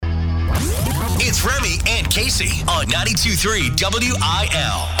It's Remy and Casey on 92.3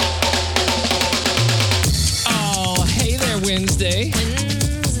 WIL. Oh, hey there, Wednesday.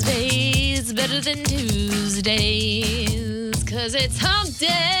 Wednesday's better than Tuesdays, because it's hump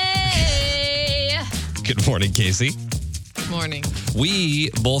day. Good morning, Casey. Good morning. We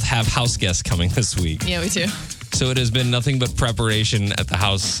both have house guests coming this week. Yeah, we do. So it has been nothing but preparation at the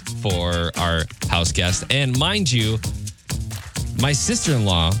house for our house guest. And mind you, my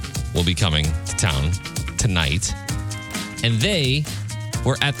sister-in-law will be coming to town tonight. And they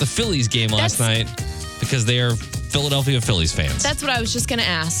were at the Phillies game last night because they are Philadelphia Phillies fans. That's what I was just going to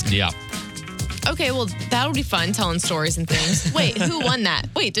ask. Yeah. Okay, well, that'll be fun, telling stories and things. Wait, who won that?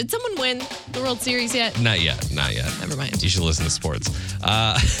 Wait, did someone win the World Series yet? Not yet. Never mind. You should listen to sports.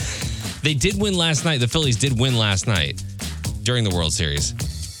 They did win last night. The Phillies did win last night during the World Series.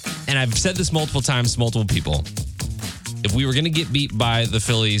 And I've said this multiple times to multiple people. If we were going to get beat by the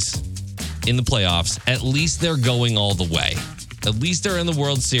Phillies in the playoffs, at least they're going all the way. At least they're in the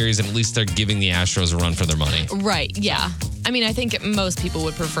World Series, and at least they're giving the Astros a run for their money. Right, yeah. I mean, I think most people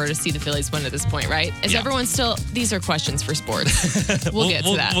would prefer to see the Phillies win at this point, right? Is everyone still... These are questions for sports. We'll get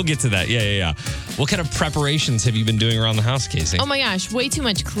to that. We'll get to that. Yeah. What kind of preparations have you been doing around the house, Casey? Oh my gosh, way too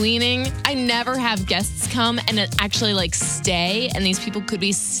much cleaning. I never have guests come and actually stay, and these people could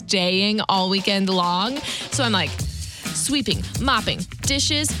be staying all weekend long. So I'm sweeping, mopping,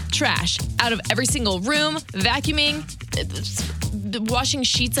 dishes, trash out of every single room, vacuuming, washing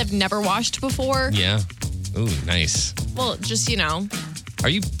sheets I've never washed before. Yeah. Ooh, nice. Well, just,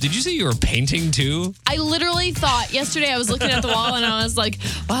 did you say you were painting too? I literally thought yesterday I was looking at the wall and I was like,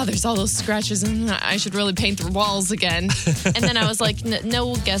 wow, there's all those scratches and I should really paint the walls again. And then I was like,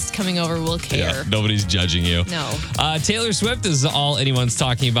 no guest coming over will care. Yeah, nobody's judging you. No. Taylor Swift is all anyone's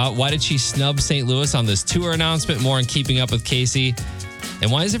talking about. Why did she snub St. Louis on this tour announcement? More on Keeping Up with Casey. And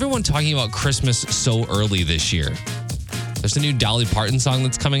why is everyone talking about Christmas so early this year? There's a new Dolly Parton song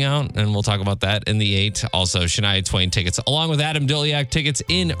that's coming out, and we'll talk about that in the 8. Also, Shania Twain tickets, along with Adam Doliak tickets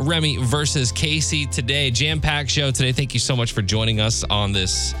in Remy versus Casey today. Jam-packed show today. Thank you so much for joining us on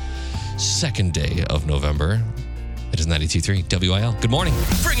this second day of November. It is 92.3 WIL. Good morning.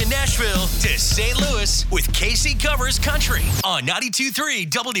 Bringing Nashville to St. Louis with Casey Covers Country on 92.3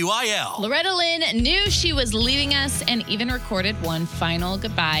 WIL. Loretta Lynn knew she was leaving us and even recorded one final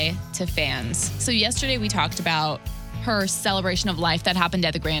goodbye to fans. So yesterday we talked about her celebration of life that happened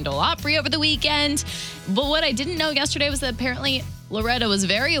at the Grand Ole Opry over the weekend. But what I didn't know yesterday was that apparently Loretta was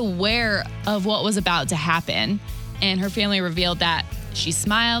very aware of what was about to happen. And her family revealed that she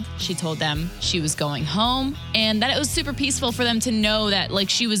smiled, she told them she was going home, and that it was super peaceful for them to know that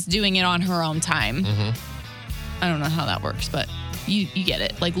she was doing it on her own time. Mm-hmm. I don't know how that works, but you get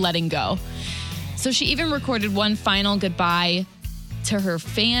it, letting go. So she even recorded one final goodbye to her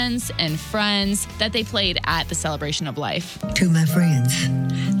fans and friends that they played at the celebration of life. To my friends,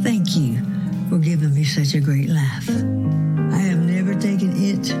 thank you for giving me such a great laugh. I have never taken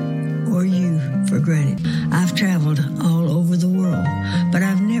it or you for granted. I've traveled all over the world, but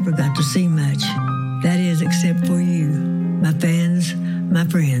I've never got to see much. That is, except for you, my fans, my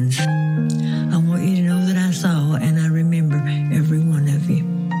friends. I want you to know that I saw and I remember every one of you.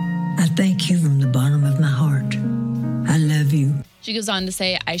 I thank you from the bottom of my heart. I love you. She goes on to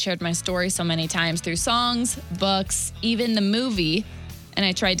say, I shared my story so many times through songs, books, even the movie, and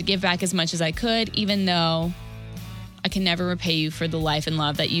I tried to give back as much as I could, even though I can never repay you for the life and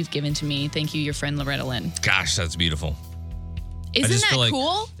love that you've given to me. Thank you, your friend Loretta Lynn. Gosh, that's beautiful. Isn't that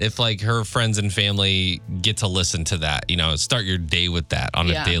cool? If her friends and family get to listen to that, start your day with that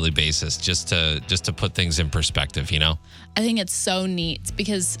on a daily basis, just to put things in perspective, I think it's so neat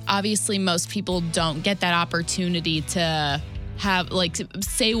because obviously most people don't get that opportunity to have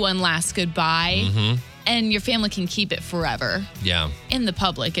say one last goodbye, and your family can keep it forever. Yeah. In the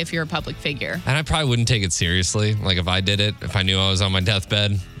public, if you're a public figure. And I probably wouldn't take it seriously. If I did it, if I knew I was on my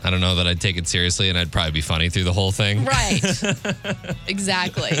deathbed, I don't know that I'd take it seriously, and I'd probably be funny through the whole thing. Right.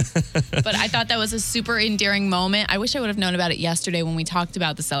 Exactly. But I thought that was a super endearing moment. I wish I would have known about it yesterday when we talked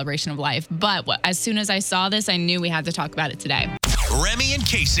about the celebration of life. But as soon as I saw this, I knew we had to talk about it today. Remy and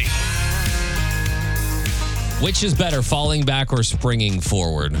Casey. Which is better, falling back or springing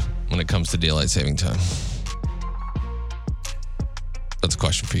forward when it comes to daylight saving time? That's a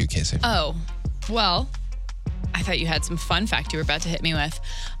question for you, Casey. Oh, well, I thought you had some fun fact you were about to hit me with.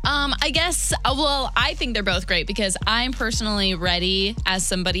 I think they're both great because I'm personally ready as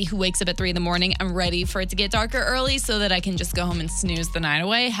somebody who wakes up at 3 a.m. I'm ready for it to get darker early so that I can just go home and snooze the night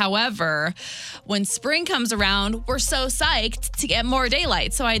away. However, when spring comes around, we're so psyched to get more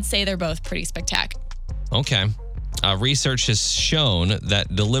daylight. So I'd say they're both pretty spectacular. Okay. Research has shown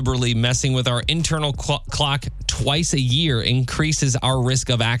that deliberately messing with our internal clock twice a year increases our risk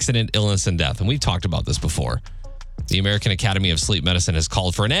of accident, illness, and death. And we've talked about this before. The American Academy of Sleep Medicine has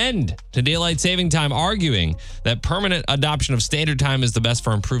called for an end to daylight saving time, arguing that permanent adoption of standard time is the best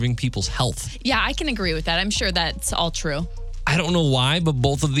for improving people's health. Yeah, I can agree with that. I'm sure that's all true. I don't know why, but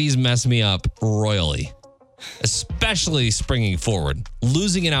both of these mess me up royally, especially springing forward.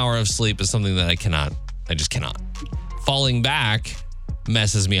 Losing an hour of sleep is something that I just cannot. Falling back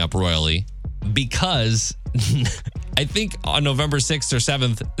messes me up royally because I think on November 6th or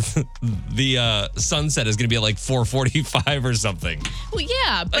 7th, the sunset is going to be at like 4:45 or something. Well,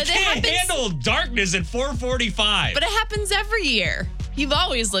 yeah, but I can't handle darkness at 4:45. But it happens every year. You've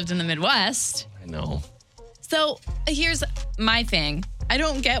always lived in the Midwest. I know. So here's my thing. I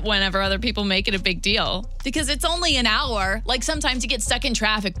don't get whenever other people make it a big deal because it's only an hour. Like sometimes you get stuck in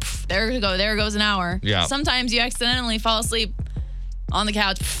traffic. Pff, there goes an hour. Yeah. Sometimes you accidentally fall asleep on the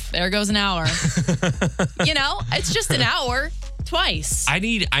couch. Pff, there goes an hour. It's just an hour twice. I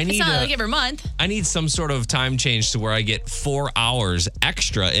need It's not like every month. I need some sort of time change to where I get 4 hours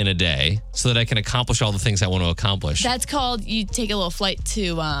extra in a day so that I can accomplish all the things I want to accomplish. That's called you take a little flight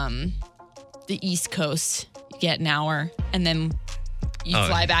to the East Coast. You get an hour and then you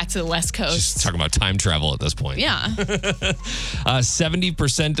fly back to the West Coast. Just talking about time travel at this point. Yeah.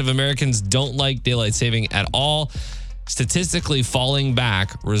 70% of Americans don't like daylight saving at all. Statistically, falling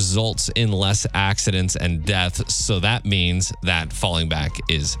back results in less accidents and death. So that means that falling back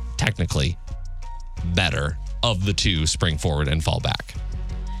is technically better of the two, spring forward and fall back.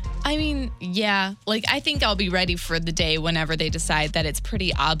 I mean, yeah. Like, I think I'll be ready for the day whenever they decide that it's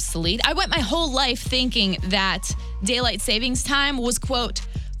pretty obsolete. I went my whole life thinking that daylight savings time was, quote,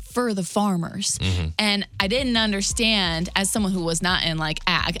 for the farmers. Mm-hmm. And I didn't understand, as someone who was not in like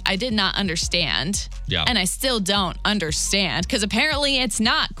ag, I did not understand. Yeah. And I still don't understand because apparently it's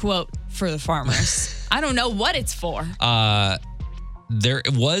not, quote, for the farmers. I don't know what it's for. There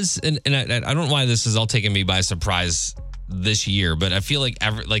was, and I don't know why this is all taking me by surprise this year, but I feel like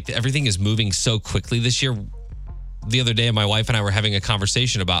everything is moving so quickly this year. The other day, my wife and I were having a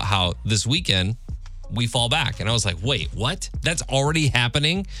conversation about how this weekend we fall back. And I was like, wait, what? That's already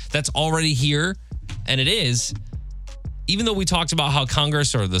happening? That's already here? And it is. Even though we talked about how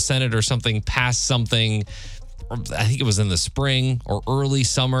Congress or the Senate or something passed something, or I think it was in the spring or early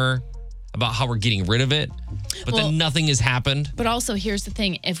summer, about how we're getting rid of it. But then nothing has happened. But also, here's the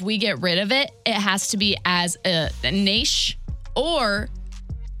thing. If we get rid of it, it has to be as a nation, or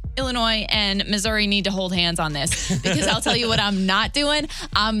Illinois and Missouri need to hold hands on this. Because I'll tell you what I'm not doing.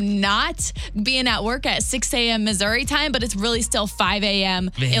 I'm not being at work at 6 a.m. Missouri time, but it's really still 5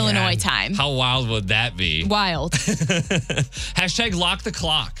 a.m. Illinois time. How wild would that be? Wild. Hashtag lock the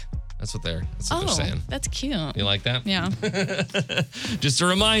clock. That's what they're saying. That's cute. You like that? Yeah. Just a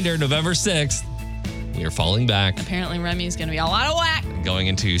reminder, November 6th, we are falling back. Apparently Remy's going to be all out of whack. Going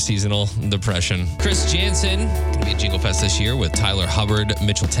into seasonal depression. Chris Jansen going to be at Jingle Fest this year with Tyler Hubbard,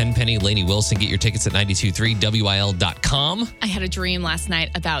 Mitchell Tenpenny, Lainey Wilson. Get your tickets at 923wil.com. I had a dream last night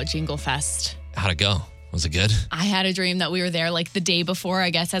about Jingle Fest. How'd it go? Was it good? I had a dream that we were there like the day before,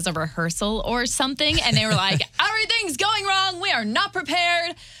 I guess, as a rehearsal or something. And they were like, everything's going wrong. We are not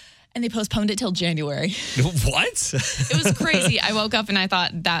prepared. And they postponed it till January. What? It was crazy. I woke up and I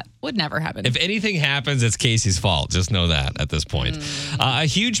thought that would never happen. If anything happens, it's Casey's fault. Just know that at this point. A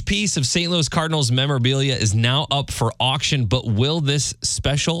huge piece of St. Louis Cardinals memorabilia is now up for auction, but will this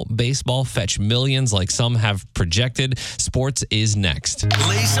special baseball fetch millions like some have projected? Sports is next.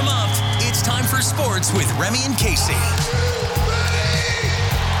 Lace them up. It's time for sports with Remy and Casey.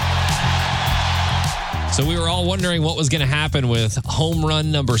 So we were all wondering what was going to happen with home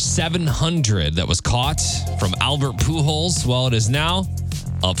run number 700 that was caught from Albert Pujols. Well, it is now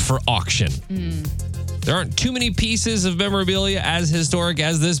up for auction. There aren't too many pieces of memorabilia as historic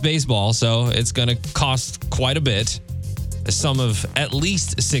as this baseball, so it's going to cost quite a bit. A sum of at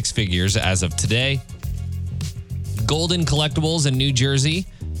least 6 figures as of today. Golden Collectibles in New Jersey,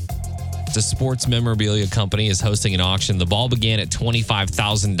 the sports memorabilia company, is hosting an auction. The ball began at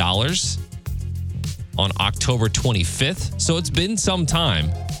 $25,000. On October 25th. So it's been some time.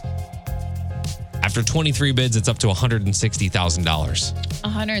 After 23 bids, it's up to $160,000.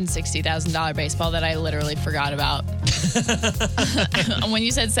 $160,000 baseball that I literally forgot about. When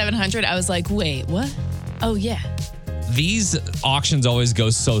you said 700, I was like, wait, what? Oh, yeah. These auctions always go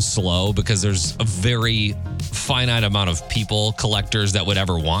so slow because there's a very finite amount of people, collectors that would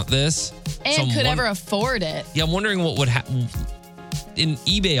ever want this. And could ever afford it. Yeah, I'm wondering what would happen. In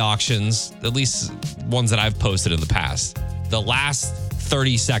eBay auctions, at least ones that I've posted in the past, the last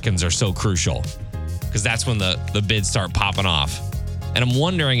 30 seconds are so crucial. because that's when the bids start popping off. And I'm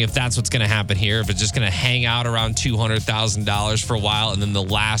wondering if that's what's going to happen here, if it's just going to hang out around $200,000 for a while, and then the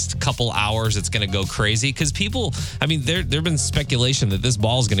last couple hours it's going to go crazy. Because people, I mean, there've been speculation that this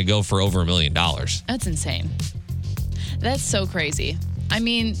ball is going to go for over $1 million. That's insane. That's so crazy. I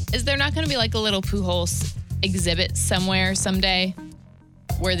mean, is there not going to be like a little Pujols exhibit somewhere someday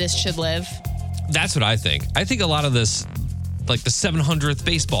where this should live? That's what I think. I think a lot of this, like the 700th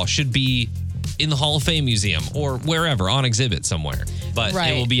baseball, should be in the Hall of Fame Museum or wherever on exhibit somewhere. But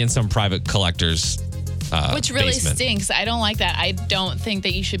It will be in some private collector's which really basement. Stinks. I don't like that. I don't think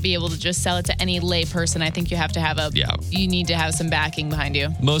that you should be able to just sell it to any lay person. I think you have to have you need to have some backing behind you.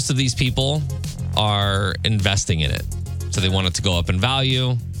 Most of these people are investing in it. So they want it to go up in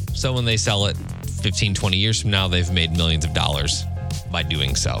value. So when they sell it 15, 20 years from now, they've made millions of dollars by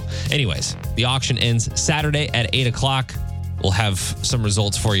doing so. Anyways, the auction ends Saturday at 8 o'clock. We'll have some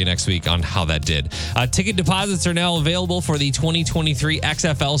results for you next week on how that did. Ticket deposits are now available for the 2023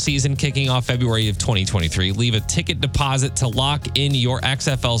 XFL season kicking off February of 2023. Leave a ticket deposit to lock in your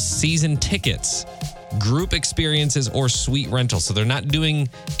XFL season tickets, group experiences, or suite rentals. So they're not doing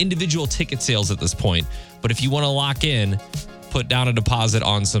individual ticket sales at this point. But if you want to lock in, put down a deposit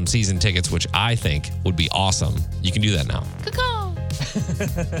on some season tickets, which I think would be awesome. You can do that now. Caw-caw.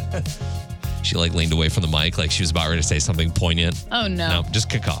 She leaned away from the mic like she was about ready to say something poignant. Oh, no. No, just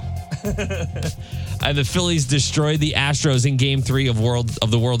caw. And the Phillies destroyed the Astros in Game 3 of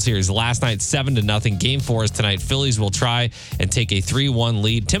the World Series last night, 7-0. Game 4 is tonight. Phillies will try and take a 3-1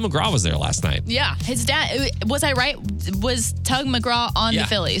 lead. Tim McGraw was there last night. Yeah, his dad. Was I right? Was Tug McGraw on the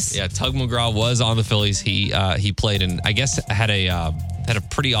Phillies? Yeah, Tug McGraw was on the Phillies. He played and I guess had a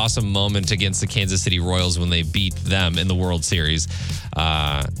pretty awesome moment against the Kansas City Royals when they beat them in the World Series.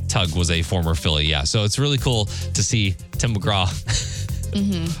 Tug was a former Philly, yeah. So it's really cool to see Tim McGraw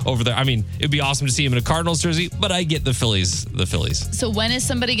over there. I mean, it'd be awesome to see him in a Cardinals jersey, but I get the Phillies. So when is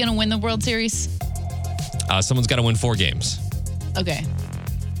somebody going to win the World Series? Someone's got to win 4 games. Okay.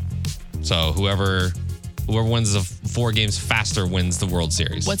 So whoever wins the 4 games faster wins the World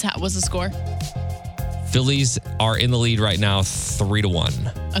Series. What's the score? Phillies are in the lead right now,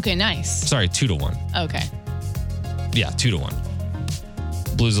 3-1. Okay, nice. Sorry, 2-1. Okay. Yeah, 2-1.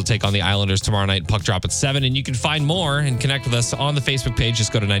 Blues will take on the Islanders tomorrow night. Puck drop at 7. And you can find more and connect with us on the Facebook page.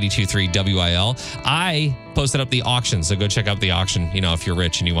 Just go to 92.3 WIL. I posted up the auction, so go check out the auction, if you're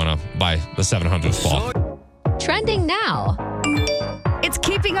rich and you want to buy the 700th ball. Trending now. It's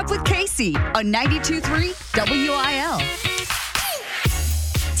Keeping Up with Casey on 92.3 WIL.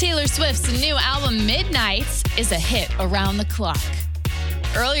 Taylor Swift's new album, Midnights, is a hit around the clock.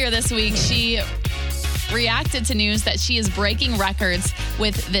 Earlier this week, she reacted to news that she is breaking records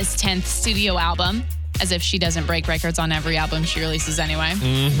with this 10th studio album, as if she doesn't break records on every album she releases anyway.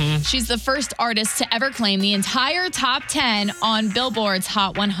 Mm-hmm. She's the first artist to ever claim the entire top 10 on Billboard's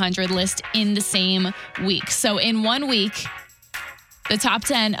Hot 100 list in the same week. So in 1 week, the top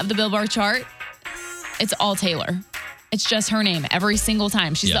 10 of the Billboard chart, it's all Taylor. It's just her name every single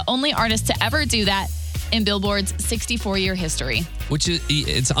time. She's the only artist to ever do that in Billboard's 64-year history. Which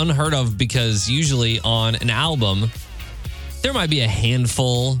it's unheard of because usually on an album, there might be a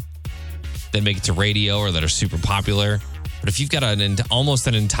handful that make it to radio or that are super popular. But if you've got almost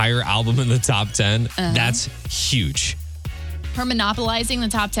an entire album in the top 10, that's huge. Her monopolizing the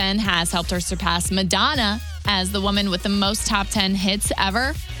top 10 has helped her surpass Madonna as the woman with the most top 10 hits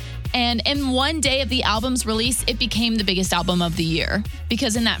ever. And in one day of the album's release, it became the biggest album of the year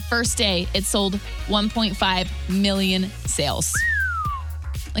because in that first day, it sold 1.5 million sales.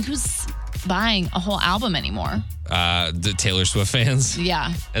 Like, who's buying a whole album anymore? The Taylor Swift fans.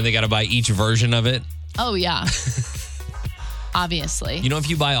 Yeah. And they got to buy each version of it. Oh, yeah. Obviously. If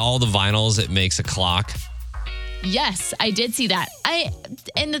you buy all the vinyls, it makes a clock. Yes, I did see that.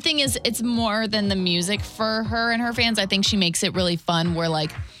 And the thing is, it's more than the music for her and her fans. I think she makes it really fun where,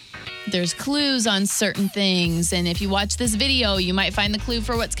 there's clues on certain things. And if you watch this video, you might find the clue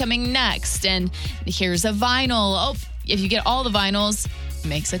for what's coming next. And here's a vinyl. Oh, if you get all the vinyls,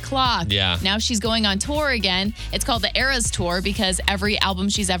 makes a clock. Yeah. Now she's going on tour again. It's called the Eras Tour because every album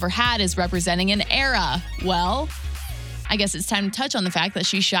she's ever had is representing an era. Well, I guess it's time to touch on the fact that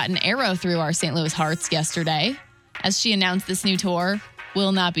she shot an arrow through our St. Louis Hearts yesterday as she announced this new tour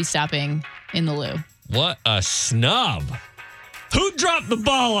will not be stopping in the Lou. What a snub. Who dropped the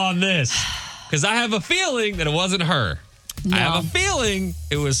ball on this? Because I have a feeling that it wasn't her. No. I have a feeling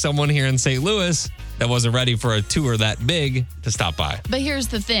it was someone here in St. Louis that wasn't ready for a tour that big to stop by. But here's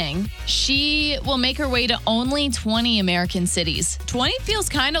the thing. She will make her way to only 20 American cities. 20 feels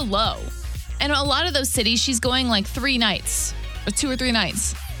kind of low. And a lot of those cities, she's going 3 nights or 2 or 3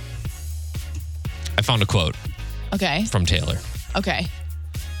 nights. I found a quote Okay. from Taylor. Okay.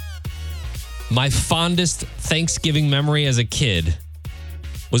 My fondest Thanksgiving memory as a kid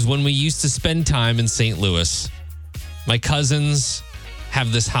was when we used to spend time in St. Louis. My cousins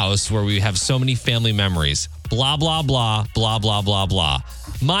have this house where we have so many family memories. Blah, blah, blah, blah, blah, blah, blah.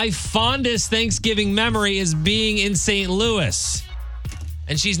 My fondest Thanksgiving memory is being in St. Louis.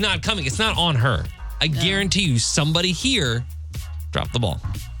 And she's not coming. It's not on her. I guarantee you somebody here dropped the ball.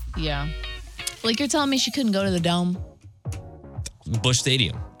 Yeah. Like you're telling me she couldn't go to the Dome? Busch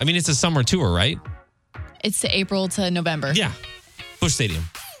Stadium. I mean, it's a summer tour, right? It's April to November. Yeah. Busch Stadium.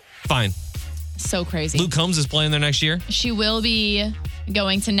 Fine. So crazy. Luke Combs is playing there next year. She will be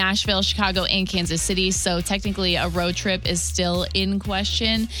going to Nashville, Chicago, and Kansas City. So technically a road trip is still in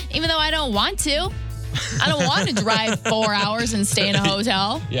question, even though I don't want to. I don't want to drive 4 hours and stay in a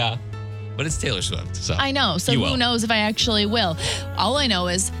hotel. Yeah. But it's Taylor Swift. So I know. So who knows if I actually will. All I know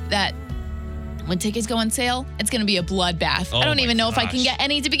is that when tickets go on sale, it's going to be a bloodbath. I don't even know if I can get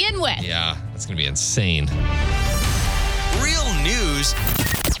any to begin with. Yeah, that's going to be insane. Real news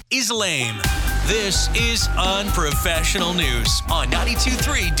is lame. This is unprofessional news on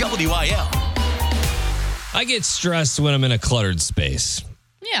 92.3 WIL. I get stressed when I'm in a cluttered space.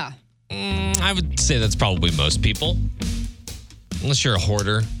 Yeah. I would say that's probably most people. Unless you're a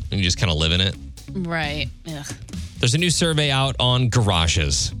hoarder and you just kind of live in it. Right. Ugh. There's a new survey out on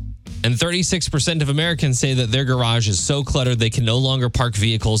garages. And 36% of Americans say that their garage is so cluttered they can no longer park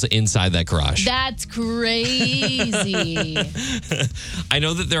vehicles inside that garage. That's crazy. I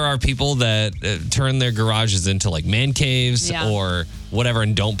know that there are people that turn their garages into like man caves or whatever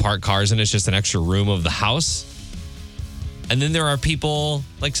and don't park cars, and it's just an extra room of the house. And then there are people,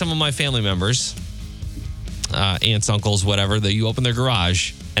 like some of my family members, aunts, uncles, whatever, that you open their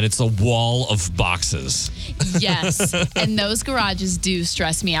garage and it's a wall of boxes. Yes. And those garages do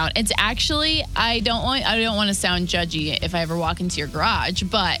stress me out. It's actually, I don't want to sound judgy if I ever walk into your garage,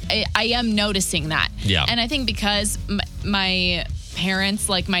 but I am noticing that. Yeah. And I think because my parents,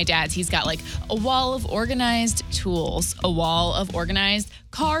 like my dad's, he's got like a wall of organized tools, a wall of organized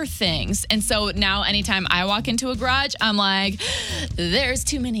car things. And so now anytime I walk into a garage, I'm like, there's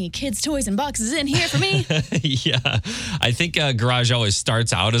too many kids' toys and boxes in here for me. Yeah. I think a garage always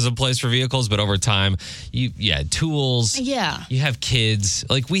starts out as a place for vehicles, but over time, tools. Yeah. You have kids.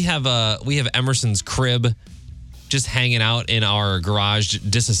 Like we have Emerson's crib just hanging out in our garage,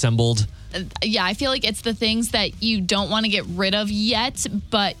 disassembled. Yeah, I feel like it's the things that you don't want to get rid of yet,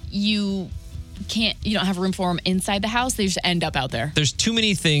 but you don't have room for them inside the house. They just end up out there. There's too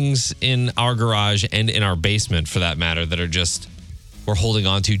many things in our garage and in our basement, for that matter, that are just, we're holding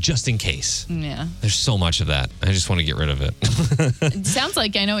on to just in case. Yeah. There's so much of that. I just want to get rid of it. It sounds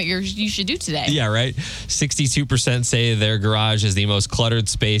like I know what you should do today. Yeah, right? 62% say their garage is the most cluttered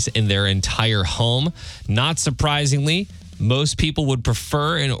space in their entire home. Not surprisingly, most people would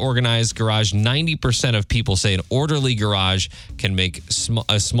prefer an organized garage. 90% of people say an orderly garage can make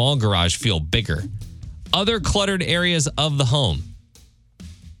a small garage feel bigger. Other cluttered areas of the home.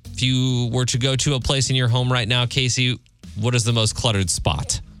 If you were to go to a place in your home right now, Casey, what is the most cluttered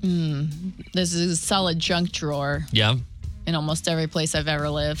spot? This is a solid junk drawer. Yeah. In almost every place I've ever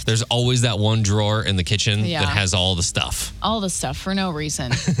lived. There's always that one drawer in the kitchen Yeah. that has all the stuff. All the stuff for no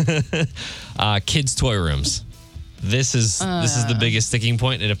reason. Kids' toy rooms. This is the biggest sticking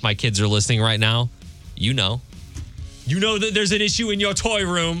point. And if my kids are listening right now, you know that there's an issue in your toy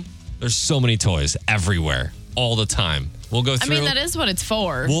room. There's so many toys everywhere, all the time. We'll go through. I mean, that is what it's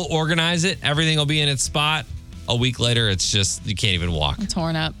for. We'll organize it. Everything will be in its spot. A week later, it's just, you can't even walk.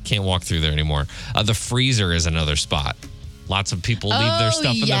 Torn up. Can't walk through there anymore. The freezer is another spot. Lots of people leave their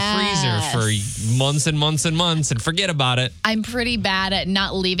stuff in the freezer for months and months and months and forget about it. I'm pretty bad at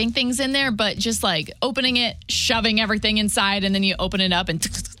not leaving things in there, but just like opening it, shoving everything inside, and then you open it up and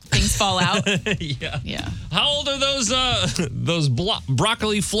things fall out. Yeah. How old are those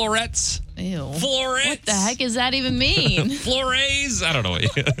broccoli florets? Ew. Florets? What the heck does that even mean? Flores? I don't know.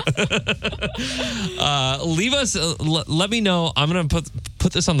 Leave us. Let me know. I'm going to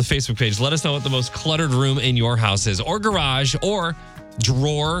put this on the Facebook page. Let us know what the most cluttered room in your house is, or garage, or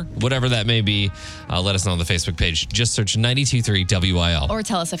drawer, whatever that may be. Let us know on the Facebook page. Just search 92.3 WIL. Or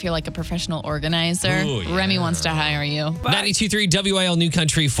tell us if you're like a professional organizer. Ooh, yeah. Remy wants to hire you. 92.3 WIL New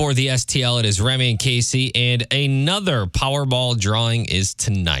Country for the STL. It is Remy and Casey, and another Powerball drawing is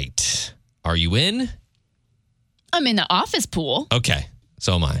tonight. Are you in? I'm in the office pool. Okay,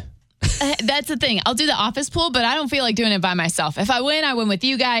 so am I. That's the thing. I'll do the office pool, but I don't feel like doing it by myself. If I win with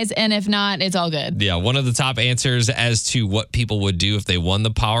you guys. And if not, it's all good. Yeah, one of the top answers as to what people would do if they won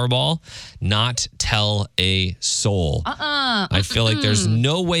the Powerball, not tell a soul. I feel like there's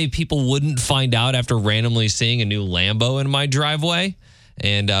no way people wouldn't find out after randomly seeing a new Lambo in my driveway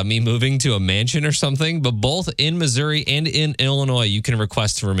and me moving to a mansion or something. But both in Missouri and in Illinois, you can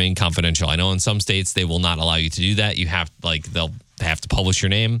request to remain confidential. I know in some states they will not allow you to do that. You have they'll have to publish your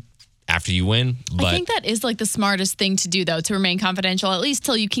name after you win. But I think that is like the smartest thing to do, though, to remain confidential, at least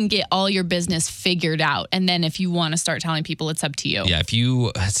till you can get all your business figured out. And then if you want to start telling people, it's up to you. yeah,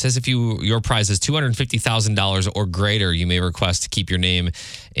 it says if your prize is $250,000 or greater, you may request to keep your name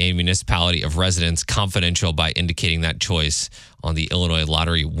and municipality of residence confidential by indicating that choice on the Illinois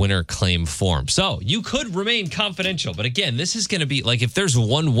Lottery winner claim form. So you could remain confidential. But again, this is going to be like if there's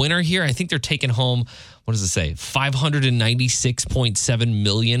one winner here, I think they're taking home, what does it say? $596.7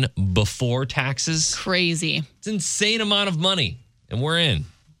 million before taxes. Crazy. It's an insane amount of money. And we're in. And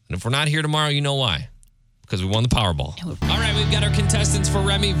if we're not here tomorrow, you know why. Because we won the Powerball. All right, we've got our contestants for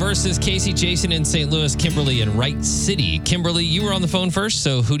Remy versus Casey, Jason in St. Louis, Kimberly in Wright City. Kimberly, you were on the phone first,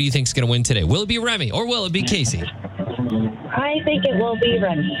 so who do you think is going to win today? Will it be Remy or will it be Casey? I think it will be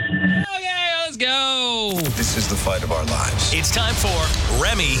Remy. Okay, let's go. This is the fight of our lives. It's time for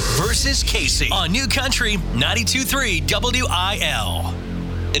Remy versus Casey on New Country 92.3 WIL.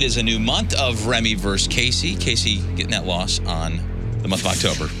 It is a new month of Remy versus Casey. Casey getting that loss on the month of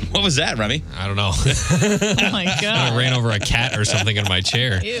October. What was that, Remy? I don't know. Oh, my I God. ran over a cat or something in my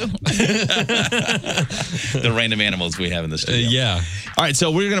chair. Ew. The random animals we have in the studio. Yeah. All right, so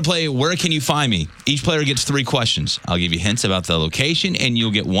we're going to play Where Can You Find Me? Each player gets 3 questions. I'll give you hints about the location, and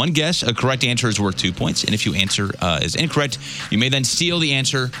you'll get 1 guess. A correct answer is worth 2 points. And if you answer is incorrect, you may then steal the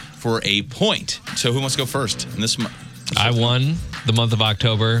answer for a point. So who wants to go first? In this I won the month of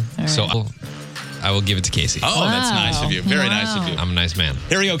October, right. so I will give it to Casey. Oh, that's nice of you. Very nice of you. I'm a nice man.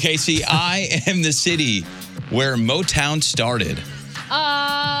 Here we go, Casey. I am the city where Motown started.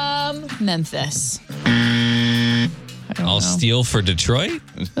 Memphis. I'll steal for Detroit.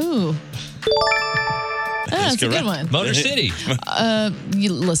 Ooh. That's a good one. Motor City.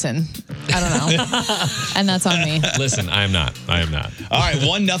 You listen. I don't know. And that's on me. Listen, I am not. All right,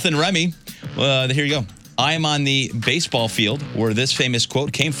 1-0 Remy. Here you go. I am on the baseball field where this famous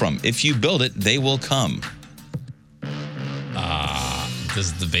quote came from. If you build it, they will come.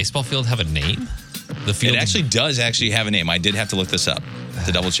 Does the baseball field have a name? The field. It actually does have a name. I did have to look this up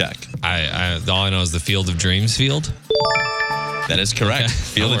to double check. All I know is the Field of Dreams field. That is correct. Okay.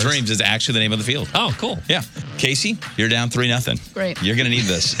 Field of Dreams is actually the name of the field. Oh, cool. Yeah. Casey, you're down 3-0. Great. You're going to need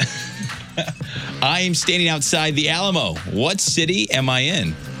this. I am standing outside the Alamo. What city am I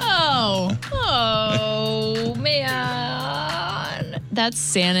in? Oh, man. That's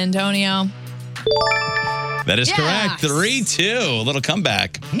San Antonio. That is Yes. correct. 3-2. A little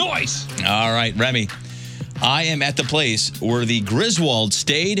comeback. Nice. All right, Remy. I am at the place where the Griswolds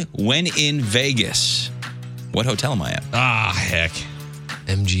stayed when in Vegas. What hotel am I at? Heck.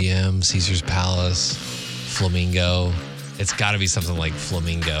 MGM, Caesar's Palace, Flamingo. It's got to be something like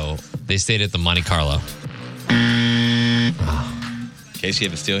Flamingo. They stayed at the Monte Carlo. In case you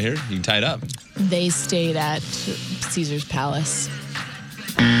have a steal here, you can tie it up. They stayed at Caesar's Palace.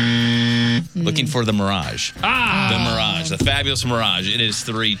 Looking for the Mirage. The Mirage, the fabulous Mirage. It is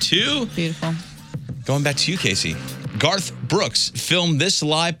 3-2. Beautiful. Going back to you, Casey. Garth Brooks filmed this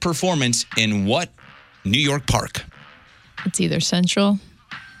live performance in what New York park? It's either Central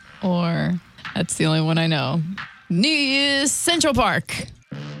or that's the only one I know. Central Park.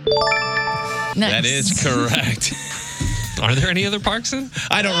 Nice. That is correct. Are there any other parks in?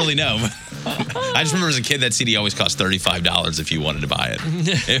 I don't really know. I just remember as a kid that CD always cost $35 if you wanted to buy it.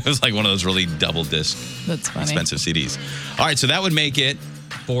 It was like one of those really double disc That's funny. expensive CDs. All right, so that would make it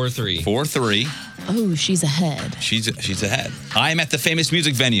 4-3. 4-3. Oh, she's ahead. She's ahead. I am at the famous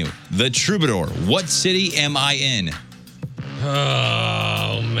music venue, the Troubadour. What city am I in?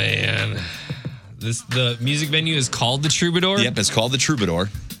 Oh, man. The music venue is called the Troubadour? Yep, it's called the Troubadour.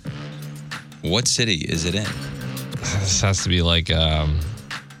 What city is it in? This has to be like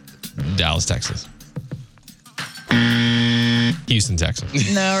Dallas, Texas. Houston,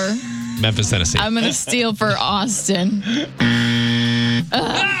 Texas. No. Memphis, Tennessee. I'm going to steal for Austin.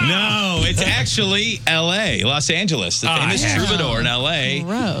 No, it's actually L.A., Los Angeles, the famous Troubadour in L.A.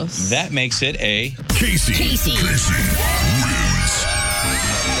 Gross. That makes it a... Casey wins.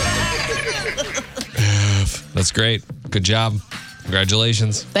 That's great. Good job.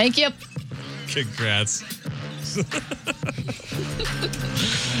 Congratulations. Thank you. Congrats.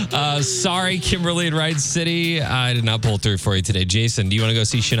 Sorry, Kimberly in Wright City. I did not pull through for you today. Jason, do you want to go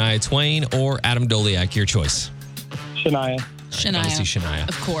see Shania Twain or Adam Doliak? Your choice. Shania. Shania. See Shania.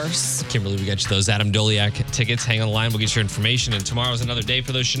 Of course. Kimberly, we got you those Adam Doliak tickets. Hang on the line. We'll get your information. And tomorrow's another day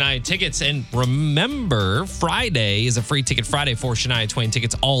for those Shania tickets. And remember, Friday is a free ticket Friday for Shania Twain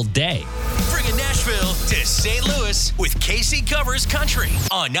tickets all day. Bringing Nashville to St. Louis with Casey Covers Country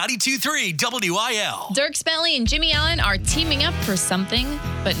on 92.3 WIL. Dierks Bentley and Jimmy Allen are teaming up for something,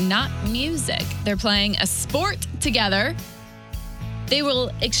 but not music. They're playing a sport together. They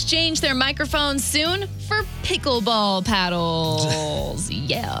will exchange their microphones soon for pickleball paddles.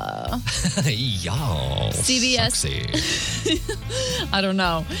 Yeah. Y'all. CBS. Sexy. I don't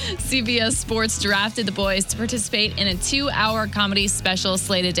know. CBS Sports drafted the boys to participate in a 2-hour comedy special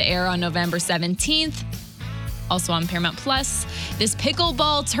slated to air on November 17th. Also on Paramount Plus. This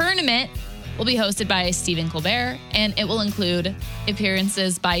pickleball tournament will be hosted by Stephen Colbert, and it will include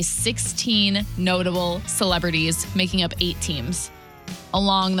appearances by 16 notable celebrities, making up 8 teams.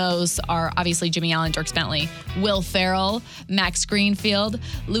 Along those are obviously Jimmy Allen, Dierks Bentley, Will Ferrell, Max Greenfield,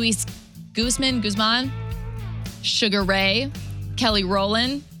 Luis Guzman, Sugar Ray, Kelly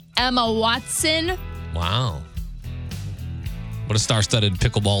Rowland, Emma Watson. Wow. What a star-studded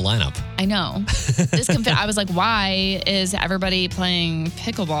pickleball lineup. I know. I was like, why is everybody playing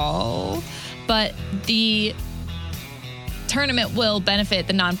pickleball? But the tournament will benefit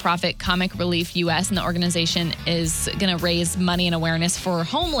the nonprofit Comic Relief US, and the organization is going to raise money and awareness for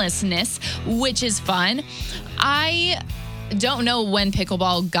homelessness, which is fun. I don't know when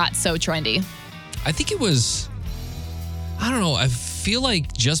pickleball got so trendy. I think it was, I don't know, I feel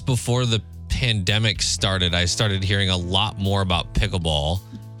like just before the pandemic started, I started hearing a lot more about pickleball.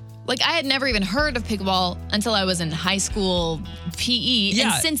 Like, I had never even heard of pickleball until I was in high school PE.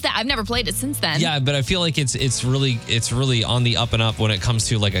 Yeah. And since that, I've never played it since then. Yeah, but I feel like it's really on the up and up when it comes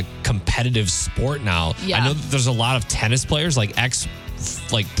to like a competitive sport now. Yeah. I know that there's a lot of tennis players, like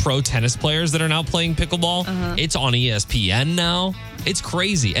pro tennis players that are now playing pickleball. Uh-huh. It's on ESPN now. It's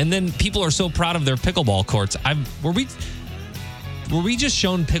crazy. And then people are so proud of their pickleball courts. Were we just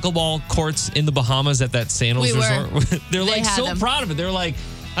shown pickleball courts in the Bahamas at that Sandals resort? They're like so them. proud of it. They're like,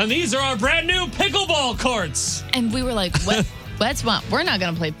 and these are our brand new pickleball courts. And we were like, what? We're not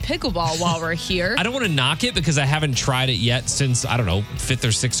going to play pickleball while we're here. I don't want to knock it because I haven't tried it yet since, I don't know, 5th or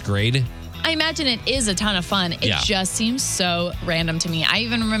 6th grade. I imagine it is a ton of fun. It Yeah. just seems so random to me. I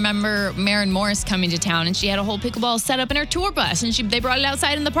even remember Maren Morris coming to town, and she had a whole pickleball set up in her tour bus, and they brought it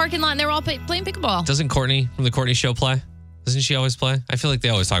outside in the parking lot, and they were all playing pickleball. Doesn't Courtney from the Courtney Show play? Doesn't she always play? I feel like they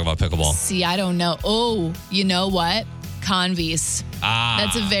always talk about pickleball. See, I don't know. Oh, you know what? Convies.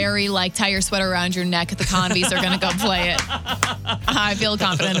 That's a very, tie your sweater around your neck. The Convies are going to go play it. I feel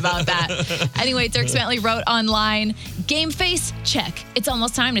confident about that. Anyway, Dierks Bentley wrote online, game face, check. It's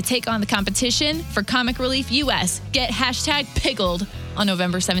almost time to take on the competition for Comic Relief US. Get #pickled on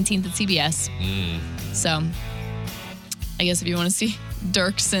November 17th at CBS. So, I guess if you want to see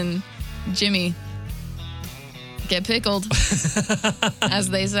Dierks and Jimmy get pickled, as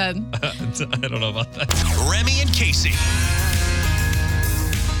they said. I don't know about that. Remy and Casey.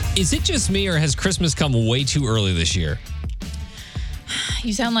 Is it just me or has Christmas come way too early this year?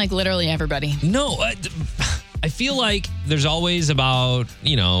 You sound like literally everybody. No, I feel like there's always about,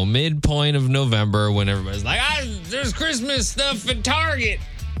 midpoint of November when everybody's like, there's Christmas stuff at Target.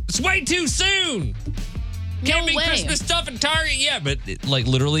 It's way too soon. Can't be way. Christmas stuff at Target yet. But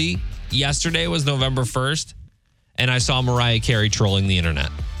literally yesterday was November 1st. And I saw Mariah Carey trolling the internet.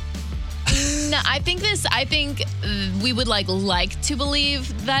 No, I think we would like to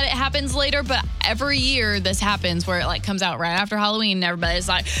believe that it happens later, but every year this happens where it comes out right after Halloween and everybody's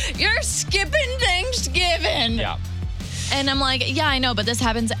like, you're skipping Thanksgiving. Yeah. And I'm like, yeah, I know, but this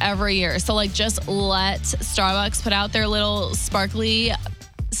happens every year. So just let Starbucks put out their little sparkly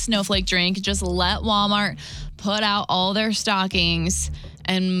snowflake drink. Just let Walmart put out all their stockings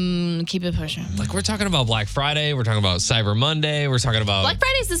and keep it pushing. We're talking about Black Friday. We're talking about Cyber Monday. We're talking about Black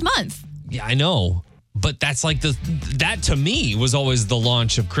Friday's this month. Yeah, I know. But that's that to me was always the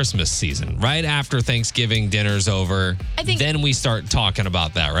launch of Christmas season. Right after Thanksgiving dinner's over, then we start talking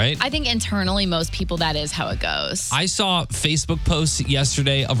about that, right? I think internally, most people, that is how it goes. I saw Facebook posts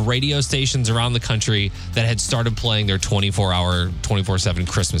yesterday of radio stations around the country that had started playing their 24-hour, 24/7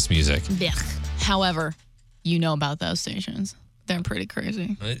 Christmas music. Blech. However, you know about those stations. They're pretty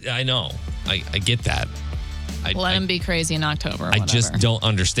crazy. I know. I get that. Let them be crazy in October. I just don't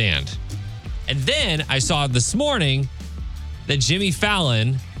understand. And then I saw this morning that Jimmy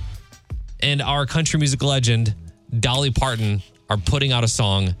Fallon and our country music legend, Dolly Parton, are putting out a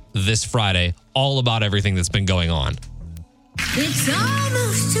song this Friday all about everything that's been going on. It's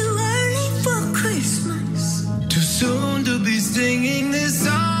almost too early for Christmas. Too soon to be singing this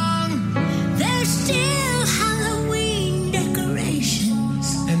song. There's still Halloween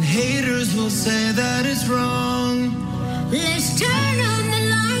decorations. And haters will say that it's wrong. Let's turn on the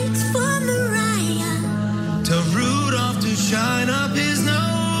lights for Mariah. Tell Rudolph to shine up his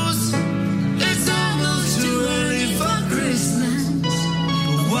nose. It's almost too early for Christmas.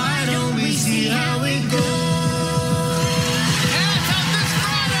 But why don't we see how it goes?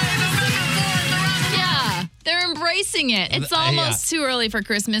 They're embracing it. It's almost too early for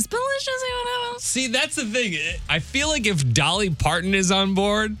Christmas, but let's just see what happens. See, that's the thing. I feel like if Dolly Parton is on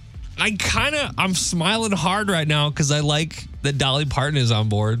board, I'm smiling hard right now because I like that Dolly Parton is on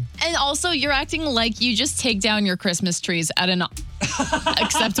board. And also, you're acting like you just take down your Christmas trees at an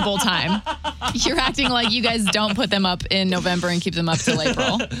acceptable time. You're acting like you guys don't put them up in November and keep them up till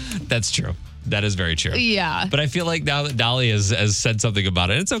April. That's true. That is very true. Yeah. But I feel like now that Dolly has said something about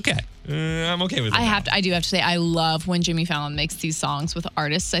it, it's okay. I'm okay with it. I do have to say, I love when Jimmy Fallon makes these songs with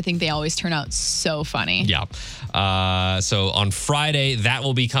artists. I think they always turn out so funny. Yeah. So on Friday, that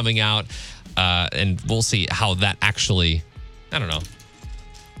will be coming out, and we'll see how that actually, I don't know.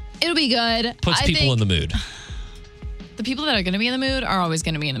 It'll be good. Puts people in the mood. The people that are going to be in the mood are always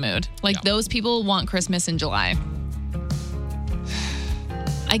going to be in the mood. Like those people want Christmas in July.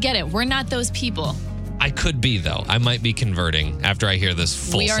 I get it. We're not those people. I could be, though. I might be converting after I hear this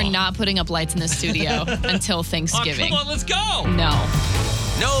full We are song. not putting up lights in the studio until Thanksgiving. Oh, come on, let's go. No.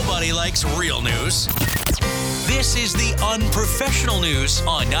 Nobody likes real news. This is the unprofessional news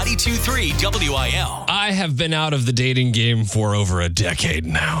on 92.3 WIL. I have been out of the dating game for over a decade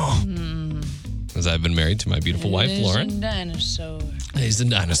now. As I've been married to my beautiful wife, Lauren. He's a dinosaur. He's a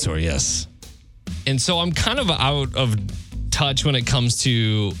dinosaur, yes. And so I'm kind of out of touch when it comes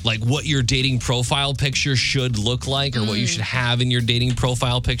to like what your dating profile picture should look like or what you should have in your dating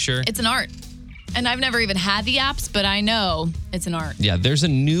profile picture. It's an art. And I've never even had the apps, but I know it's an art. Yeah, there's a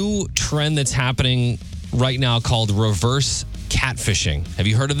new trend that's happening right now called reverse catfishing. Have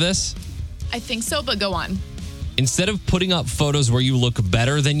you heard of this? I think so, but go on. Instead of putting up photos where you look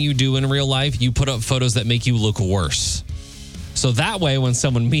better than you do in real life, you put up photos that make you look worse. So that way, when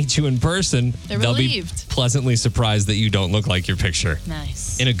someone meets you in person, they'll be pleasantly surprised that you don't look like your picture.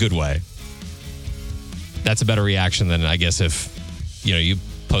 Nice. In a good way. That's a better reaction than, I guess, if, you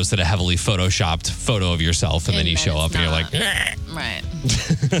posted a heavily photoshopped photo of yourself and then you show up and you're like, right.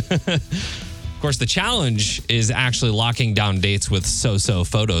 Of course, the challenge is actually locking down dates with so-so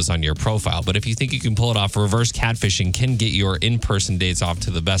photos on your profile. But if you think you can pull it off, reverse catfishing can get your in-person dates off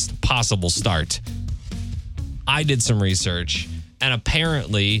to the best possible start. I did some research, and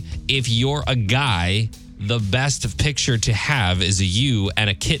apparently, if you're a guy, the best picture to have is you and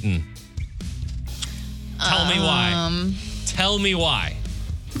a kitten. Tell me why. Tell me why.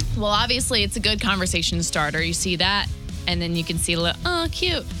 Well, obviously, it's a good conversation starter. You see that, and then you can see a little, oh,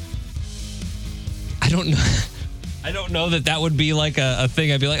 cute. I don't know. I don't know that would be like a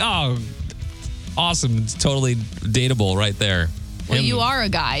thing. I'd be like, oh, awesome. It's totally dateable right there. Well, you are a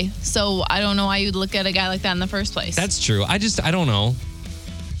guy, so I don't know why you'd look at a guy like that in the first place. That's true. I don't know.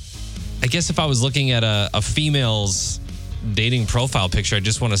 I guess if I was looking at a female's dating profile picture, I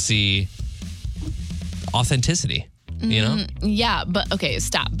just want to see authenticity, Yeah, but okay,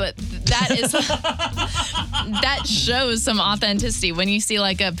 stop. But that is that shows some authenticity when you see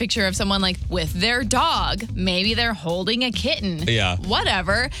like a picture of someone like with their dog. Maybe they're holding a kitten. Yeah.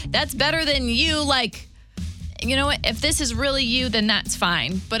 Whatever. That's better than you like. You know what? If this is really you, then that's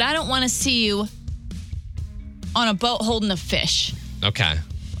fine. But I don't want to see you on a boat holding a fish. Okay.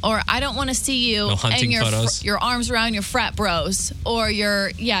 Or I don't want to see you hunting and photos? your arms around your frat bros. Or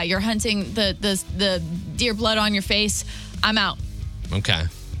you're hunting the deer blood on your face. I'm out. Okay.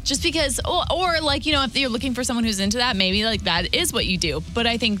 Just because, or like, if you're looking for someone who's into that, maybe like that is what you do. But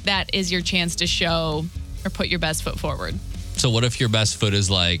I think that is your chance to show or put your best foot forward. So what if your best foot is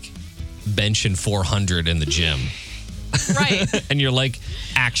like benching 400 in the gym? Right. And you're like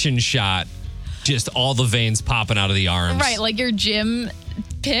action shot, just all the veins popping out of the arms. Right. Like your gym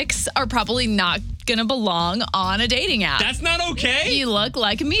pics are probably not going to belong on a dating app. That's not okay. You look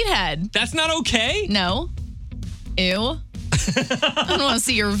like a meathead. That's not okay. No. Ew. I don't want to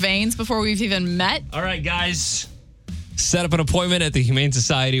see your veins before we've even met. All right, guys. set up an appointment at the Humane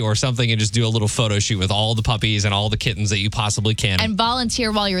Society or something and just do a little photo shoot with all the puppies and all the kittens that you possibly can. And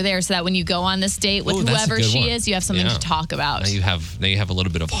volunteer while you're there so that when you go on this date with whoever she is, you have something to talk about. Now you have a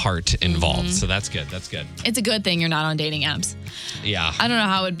little bit of heart involved. So that's good. That's good. It's a good thing you're not on dating apps. Yeah. I don't know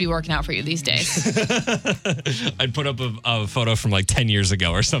how it would be working out for you these days. I'd put up a photo from like 10 years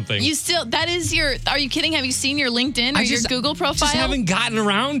ago or something. Are you kidding? Have you seen your LinkedIn or your Google profile? I just haven't gotten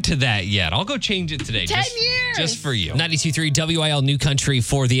around to that yet. I'll go change it today. 10 years. Just for you. 92.3 WIL New Country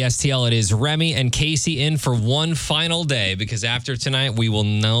for the STL. It is Remy and Casey in for one final day because after tonight, we will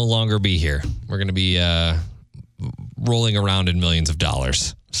no longer be here. We're going to be rolling around in millions of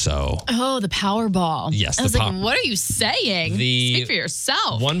dollars. So. Oh, the Powerball. Yes. I was like, what are you saying? Speak for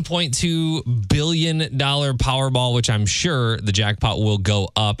yourself. $1.2 billion Powerball, which I'm sure the jackpot will go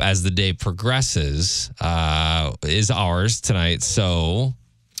up as the day progresses, is ours tonight. So.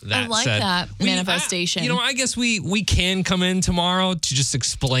 I like that manifestation. I guess we can come in tomorrow to just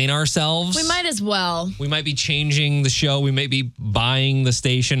explain ourselves. We might as well. We might be changing the show. We may be buying the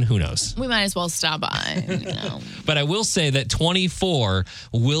station. Who knows? We might as well stop by. But I will say that 24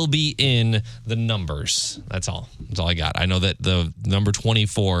 will be in the numbers. That's all. That's all I got. I know that the number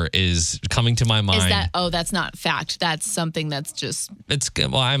 24 is coming to my mind. Is that? Oh, that's not fact. That's something that's just. It's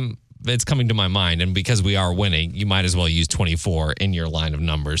coming to my mind, and because we are winning, you might as well use 24 in your line of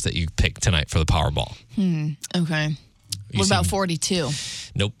numbers that you pick tonight for the Powerball. Okay. What about 42?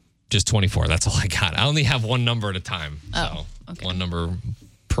 Nope, just 24. That's all I got. I only have one number at a time. Oh, so okay. One number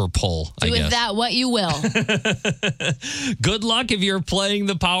per pull, I guess. Do with that what you will. Good luck if you're playing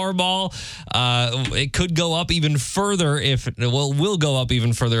the Powerball. It could go up even further will go up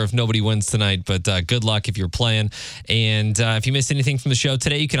even further if nobody wins tonight. But good luck if you're playing. And if you missed anything from the show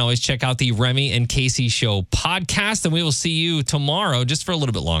today, you can always check out the Remy and Casey Show podcast. And we will see you tomorrow just for a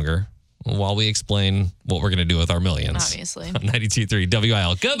little bit longer while we explain what we're going to do with our millions. Obviously. 92.3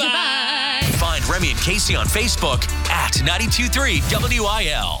 WIL. Goodbye. Find Remy and Casey on Facebook at 92.3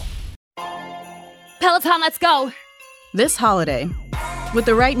 WIL. Peloton, let's go. This holiday, with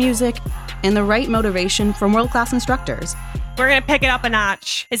the right music and the right motivation from world-class instructors, we're going to pick it up a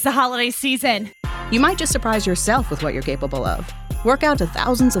notch. It's the holiday season. You might just surprise yourself with what you're capable of. Work out to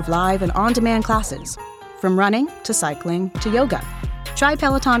thousands of live and on-demand classes, from running to cycling to yoga. Try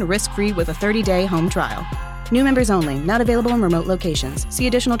Peloton risk-free with a 30-day home trial. New members only, not available in remote locations. See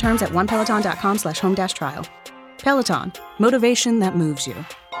additional terms at onepeloton.com/home-trial. Peloton, motivation that moves you.